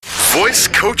Voice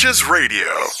Coaches Radio.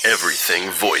 Everything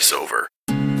voiceover.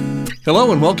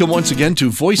 Hello and welcome once again to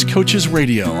Voice Coaches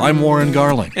Radio. I'm Warren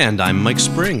Garling. And I'm Mike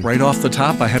Spring. Right off the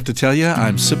top, I have to tell you,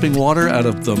 I'm sipping water out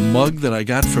of the mug that I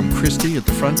got from Christy at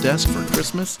the front desk for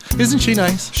Christmas. Isn't she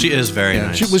nice? She is very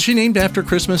nice. Was she named after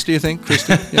Christmas, do you think,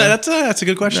 Christy? Yeah. That's a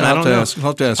good question. I don't know. I'll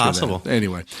have to ask Possible. her that.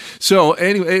 Anyway,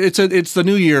 it's the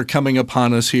new year coming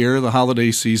upon us here, the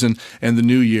holiday season and the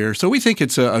new year. So we think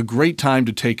it's a great time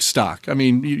to take stock. I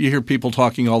mean, you hear people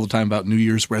talking all the time about New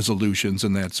Year's resolutions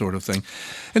and that sort of thing.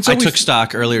 And so I took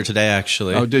stock earlier today,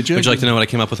 actually. Oh, did you? Would you like to know what I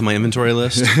came up with in my inventory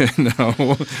list?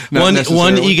 No.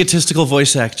 One egotistical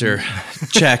voice actor.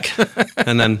 Check.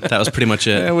 And then that was pretty much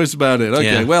it. That was about it. Okay.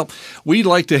 Yeah. Well, we'd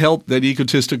like to help that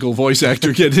egotistical voice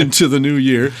actor get into the new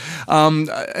year.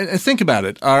 Think about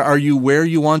it. Are you where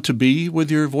you want to be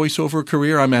with your voiceover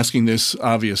career? I'm asking this,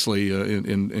 obviously,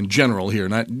 in general here,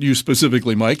 not you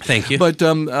specifically, Mike. Thank you. But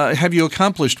have you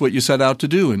accomplished what you set out to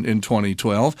do in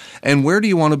 2012? And where do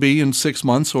you want to be in 6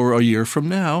 months or a year from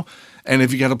now? And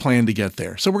have you got a plan to get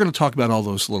there? So we're going to talk about all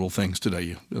those little things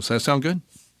today. Does that sound good?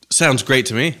 Sounds great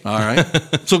to me. All right.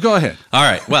 So go ahead. All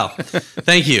right. Well,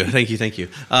 thank you.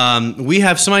 We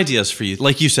have some ideas for you.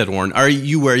 Like you said, Warren, are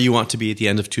you where you want to be at the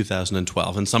end of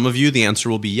 2012? And some of you, the answer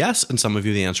will be yes, and some of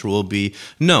you, the answer will be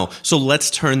no. So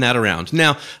let's turn that around.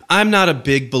 Now, I'm not a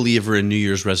big believer in New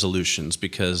Year's resolutions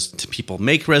because people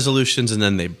make resolutions and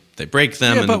then they break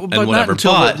them and whatever.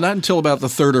 Not until about the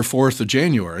 3rd or 4th of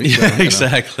January. Yeah, so,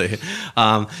 exactly.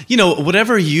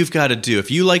 Whatever you've got to do,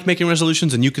 if you like making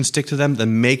resolutions and you can stick to them,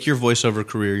 then make your voiceover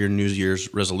career your New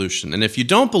Year's resolution. And if you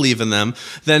don't believe in them,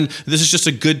 then this is just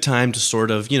a good time to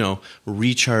sort of,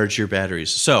 recharge your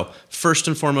batteries. So first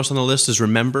and foremost on the list is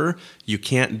remember, you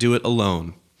can't do it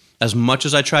alone. As much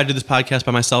as I try to do this podcast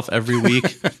by myself every week,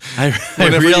 I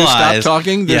realize you stop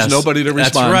talking, there's yes, nobody to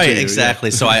respond to. That's right, you. exactly.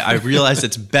 Yeah. So I realized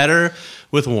it's better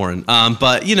with Warren.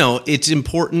 But, it's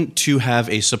important to have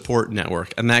a support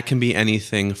network, and that can be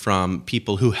anything from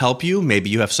people who help you. Maybe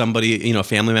you have somebody, a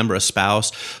family member, a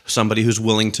spouse, somebody who's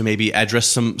willing to maybe address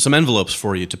some envelopes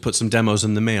for you to put some demos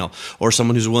in the mail, or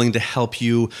someone who's willing to help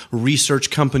you research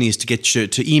companies to get you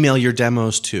to email your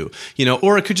demos to,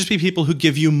 or it could just be people who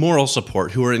give you moral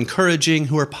support, who are encouraging,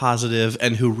 who are positive,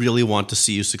 and who really want to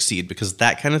see you succeed, because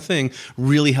that kind of thing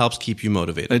really helps keep you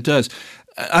motivated. It does.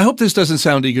 I hope this doesn't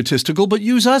sound egotistical, but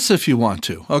use us if you want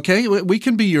to, okay? We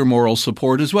can be your moral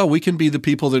support as well. We can be the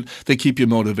people that keep you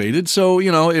motivated. So,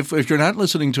 if you're not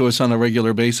listening to us on a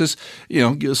regular basis,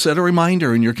 set a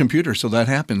reminder in your computer so that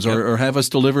happens, yep. or have us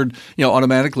delivered,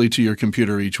 automatically to your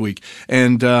computer each week.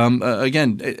 And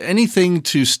again, anything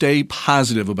to stay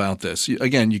positive about this.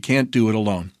 Again, you can't do it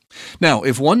alone. Now,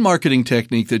 if one marketing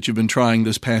technique that you've been trying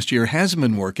this past year hasn't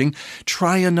been working,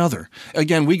 try another.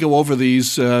 Again, we go over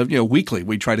these weekly.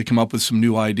 We try to come up with some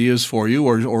new ideas for you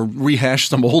or rehash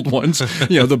some old ones,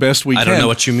 the best we can. I don't know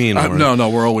what you mean. No,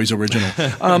 we're always original.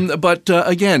 But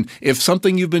again, if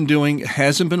something you've been doing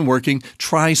hasn't been working,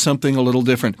 try something a little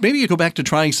different. Maybe you go back to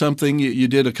trying something you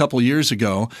did a couple years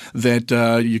ago that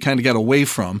you kind of got away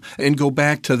from and go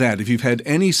back to that. If you've had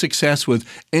any success with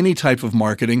any type of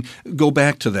marketing, go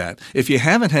back to that. If you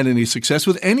haven't had any success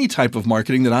with any type of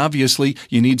marketing, then obviously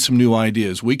you need some new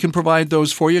ideas. We can provide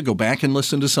those for you. Go back and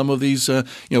listen to some of these,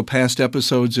 past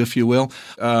episodes, if you will.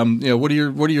 What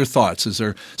are your thoughts? Is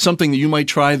there something that you might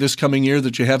try this coming year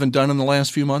that you haven't done in the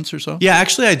last few months or so? Yeah,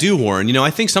 actually, I do, Warren.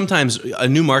 I think sometimes a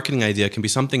new marketing idea can be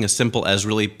something as simple as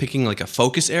really picking like a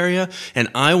focus area. And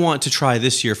I want to try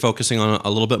this year focusing on a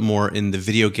little bit more in the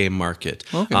video game market.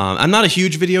 Okay. I'm not a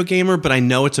huge video gamer, but I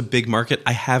know it's a big market.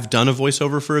 I have done a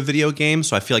voiceover for a video game,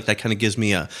 so I feel like that kind of gives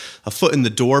me a foot in the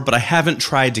door, but I haven't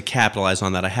tried to capitalize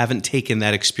on that. I haven't taken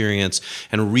that experience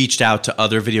and reached out to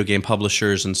other video game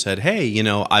publishers and said, hey,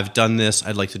 I've done this.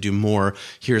 I'd like to do more.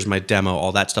 Here's my demo,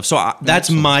 all that stuff. So that's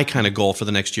my kind of goal for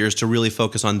the next year, is to really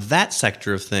focus on that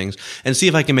sector of things and see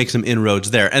if I can make some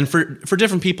inroads there. And for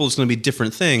different people, it's going to be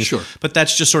different things. Sure. But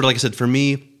that's just sort of, like I said, for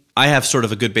me, I have sort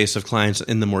of a good base of clients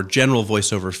in the more general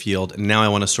voiceover field, and now I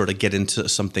want to sort of get into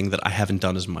something that I haven't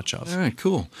done as much of. All right,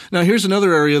 cool. Now, here's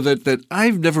another area that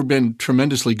I've never been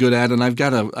tremendously good at, and I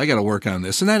got to work on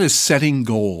this, and that is setting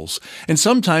goals. And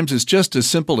sometimes it's just as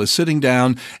simple as sitting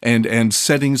down and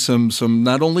setting some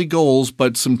not only goals,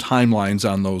 but some timelines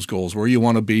on those goals, where you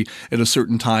want to be at a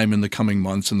certain time in the coming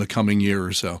months, in the coming year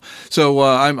or so. So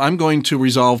I'm going to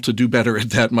resolve to do better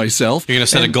at that myself. You're going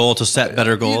to set a goal to set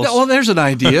better goals? Well, there's an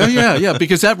idea. Yeah,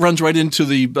 because that runs right into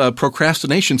the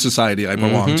Procrastination Society I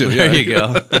belong to. There you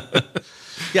go.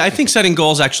 Yeah, I think setting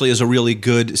goals actually is a really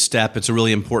good step. It's a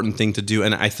really important thing to do.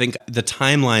 And I think the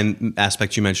timeline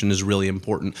aspect you mentioned is really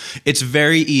important. It's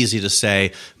very easy to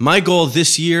say, my goal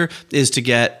this year is to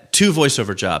get 2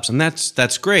 voiceover jobs. And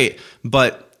that's great.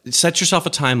 But set yourself a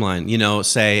timeline,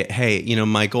 say, hey,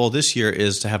 my goal this year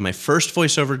is to have my first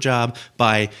voiceover job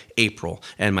by April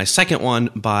and my second one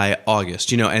by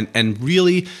August, and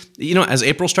really, as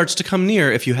April starts to come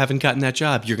near, if you haven't gotten that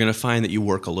job, you're going to find that you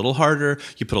work a little harder,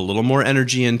 you put a little more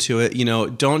energy into it,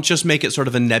 don't just make it sort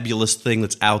of a nebulous thing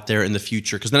that's out there in the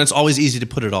future, because then it's always easy to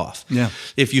put it off. Yeah.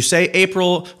 If you say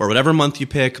April or whatever month you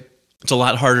pick, it's a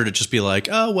lot harder to just be like,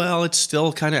 oh, well, it's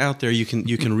still kind of out there. You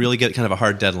can really get kind of a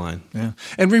hard deadline. Yeah.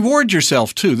 And reward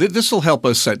yourself, too. This will help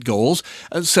us set goals.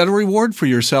 Set a reward for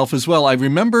yourself as well. I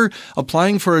remember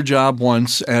applying for a job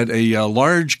once at a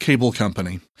large cable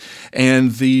company.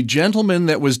 And the gentleman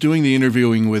that was doing the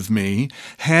interviewing with me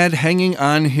had hanging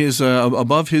on his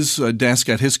above his desk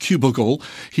at his cubicle,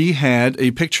 he had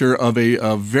a picture of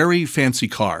a very fancy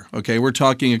car. Okay, we're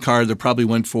talking a car that probably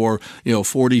went for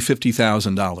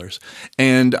 $40,000-$50,000.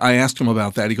 And I asked him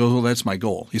about that. He goes, "Well, that's my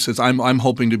goal." He says, "I'm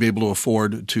hoping to be able to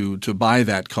afford to buy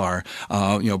that car,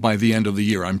 by the end of the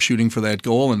year. I'm shooting for that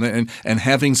goal, and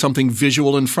having something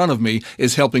visual in front of me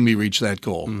is helping me reach that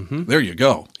goal." Mm-hmm. There you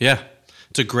go. Yeah.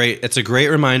 It's a great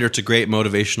reminder. It's a great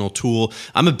motivational tool.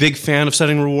 I'm a big fan of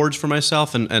setting rewards for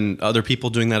myself and other people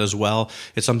doing that as well.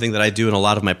 It's something that I do in a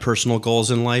lot of my personal goals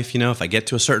in life. If I get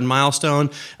to a certain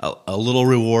milestone, a little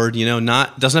reward, doesn't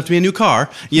have to be a new car,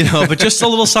 but just a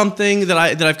little something that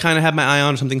I've kind of had my eye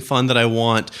on, something fun that I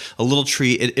want, a little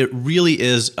treat. It really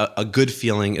is a good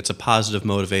feeling. It's a positive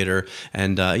motivator,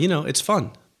 and it's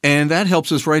fun. And that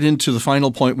helps us right into the final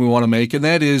point we want to make, and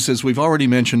that is, as we've already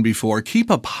mentioned before,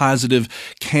 keep a positive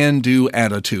can-do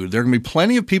attitude. There are going to be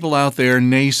plenty of people out there,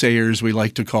 naysayers we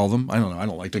like to call them. I don't know, I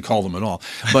don't like to call them at all.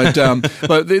 But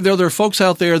but there are folks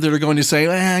out there that are going to say,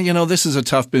 this is a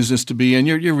tough business to be in.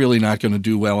 You're really not going to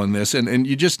do well in this, and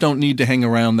you just don't need to hang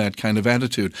around that kind of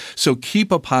attitude. So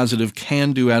keep a positive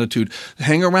can-do attitude.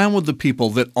 Hang around with the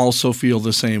people that also feel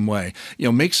the same way.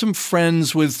 Make some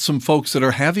friends with some folks that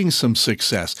are having some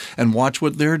success, and watch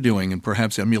what they're doing and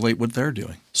perhaps emulate what they're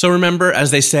doing. So remember,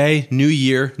 as they say, new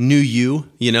year, new you.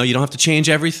 You don't have to change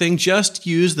everything. Just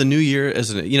use the new year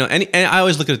as and I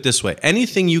always look at it this way.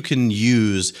 Anything you can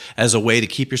use as a way to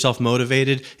keep yourself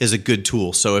motivated is a good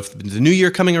tool. So if the new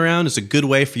year coming around is a good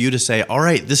way for you to say, all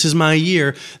right, this is my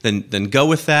year, then go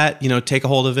with that, take a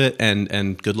hold of it,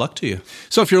 and good luck to you.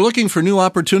 So if you're looking for new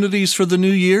opportunities for the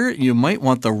new year, you might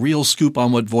want the real scoop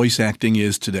on what voice acting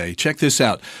is today. Check this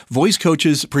out. Voice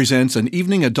Coaches presents an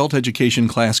evening adult education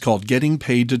class called Getting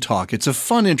Paid to Talk. It's a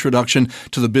fun introduction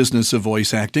to the business of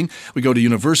voice acting. We go to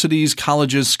universities,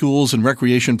 colleges, schools, and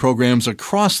recreation programs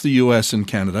across the U.S. and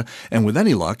Canada. And with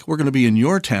any luck, we're going to be in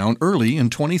your town early in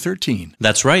 2013.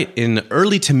 That's right. In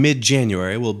early to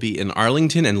mid-January, we'll be in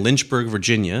Arlington and Lynchburg,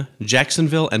 Virginia,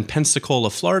 Jacksonville and Pensacola,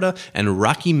 Florida, and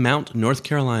Rocky Mount, North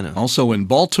Carolina. Also in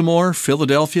Baltimore,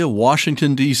 Philadelphia,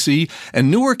 Washington, D.C.,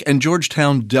 and Newark and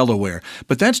Georgetown, Delaware.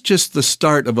 But that's just the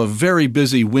start of a very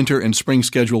busy winter and spring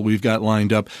schedule we've got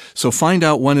lined up. So find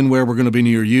out when and where we're going to be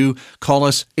near you. Call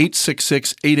us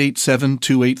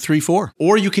 866-887-2834.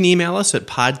 Or you can email us at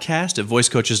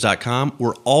podcast@voicecoaches.com.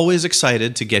 We're always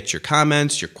excited to get your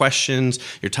comments, your questions,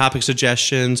 your topic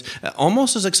suggestions.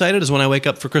 Almost as excited as when I wake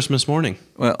up for Christmas morning.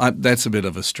 Well, that's a bit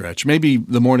of a stretch. Maybe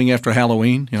the morning after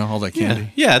Halloween, all that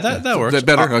candy. Yeah, that works. That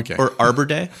better? Okay. Or Arbor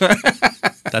Day.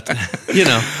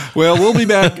 Well, we'll be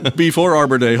back before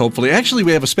Arbor Day, hopefully. Actually,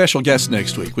 we have a special guest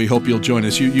next week. We hope you'll join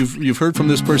us. You've heard from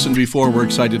this person before. We're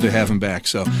excited to have him back.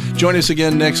 So join us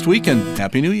again next week, and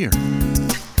Happy New Year.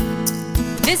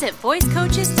 Visit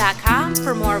voicecoaches.com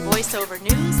for more voiceover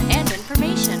news and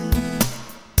information.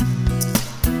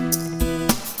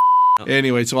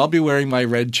 Anyway, so I'll be wearing my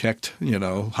red checked,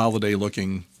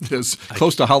 holiday-looking, as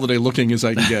close to holiday-looking as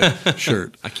I can get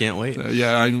shirt. I can't wait.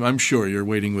 Yeah, I'm sure you're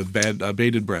waiting with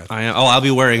bated breath. I am. Oh, I'll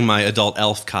be wearing my adult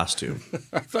elf costume.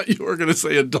 I thought you were going to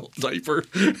say adult diaper.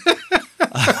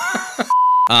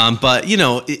 But,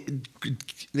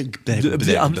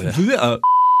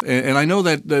 and I know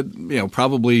that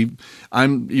probably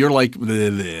you're like,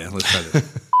 let's try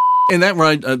this. And that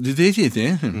right,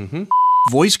 mm-hmm.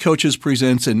 Voice Coaches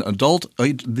presents an adult.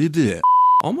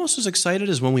 Almost as excited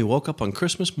as when we woke up on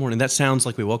Christmas morning. That sounds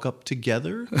like we woke up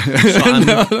together.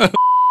 So